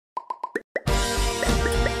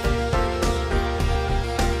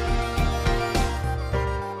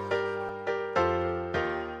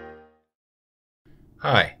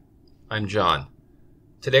Hi, I'm John.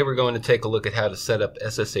 Today we're going to take a look at how to set up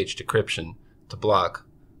SSH Decryption to block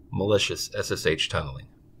malicious SSH tunneling.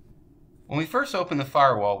 When we first open the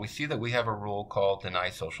firewall, we see that we have a rule called Deny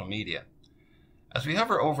Social Media. As we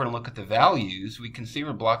hover over and look at the values, we can see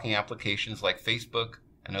we're blocking applications like Facebook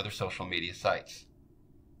and other social media sites.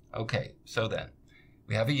 Okay, so then,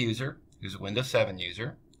 we have a user who's a Windows 7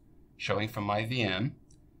 user, showing from my VM,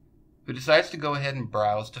 who decides to go ahead and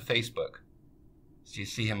browse to Facebook. So you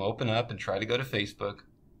see him open up and try to go to Facebook,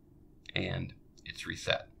 and it's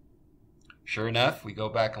reset. Sure enough, we go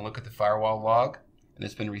back and look at the firewall log, and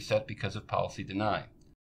it's been reset because of policy deny.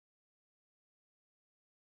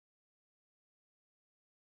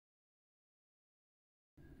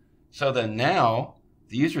 So then now,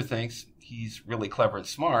 the user thinks he's really clever and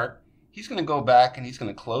smart. He's going to go back and he's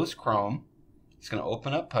going to close Chrome. He's going to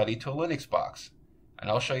open up PuTTY to a Linux box. And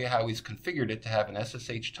I'll show you how he's configured it to have an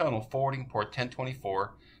SSH tunnel forwarding port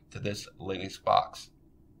 1024 to this Linux box.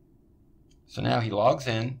 So now he logs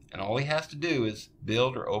in, and all he has to do is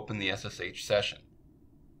build or open the SSH session.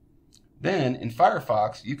 Then, in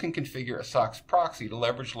Firefox, you can configure a SOCKS proxy to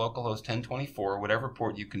leverage localhost 1024, whatever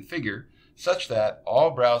port you configure, such that all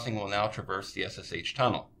browsing will now traverse the SSH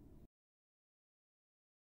tunnel.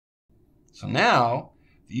 So now,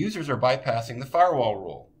 the users are bypassing the firewall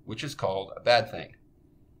rule, which is called a bad thing.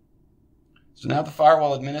 So now the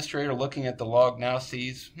firewall administrator looking at the log now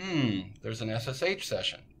sees, there's an SSH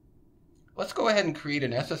session. Let's go ahead and create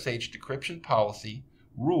an SSH decryption policy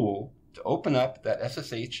rule to open up that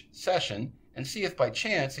SSH session and see if by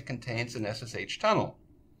chance it contains an SSH tunnel.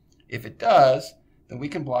 If it does, then we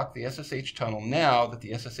can block the SSH tunnel now that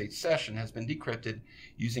the SSH session has been decrypted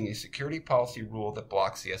using a security policy rule that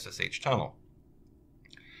blocks the SSH tunnel.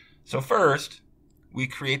 So first, we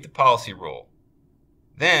create the policy rule.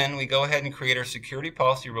 Then we go ahead and create our security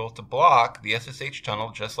policy rule to block the SSH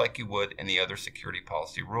tunnel just like you would any other security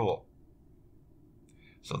policy rule.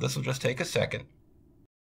 So this will just take a second.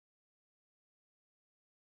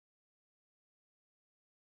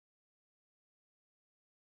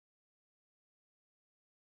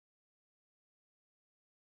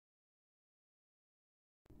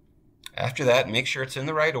 After that, make sure it's in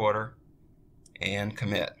the right order and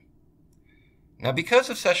commit. Now, because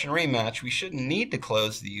of session rematch, we shouldn't need to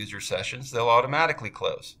close the user sessions. They'll automatically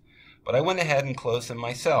close. But I went ahead and closed them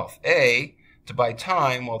myself. A, to buy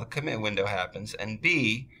time while the commit window happens, and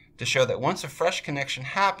B, to show that once a fresh connection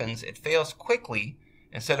happens, it fails quickly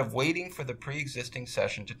instead of waiting for the pre-existing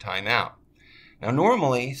session to time out. Now,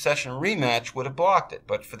 normally, session rematch would have blocked it,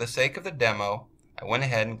 but for the sake of the demo, I went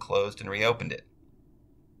ahead and closed and reopened it.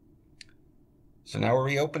 So now we're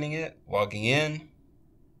reopening it, logging in.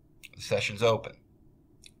 The session's open.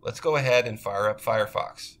 Let's go ahead and fire up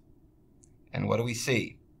Firefox. And what do we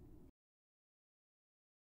see?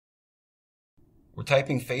 We're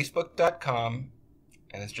typing facebook.com,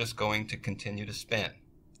 and it's just going to continue to spin.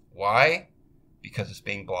 Why? Because it's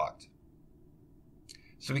being blocked.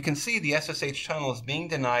 So we can see the SSH tunnel is being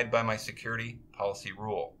denied by my security policy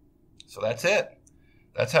rule. So that's it.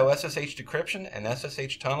 That's how SSH decryption and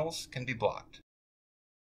SSH tunnels can be blocked.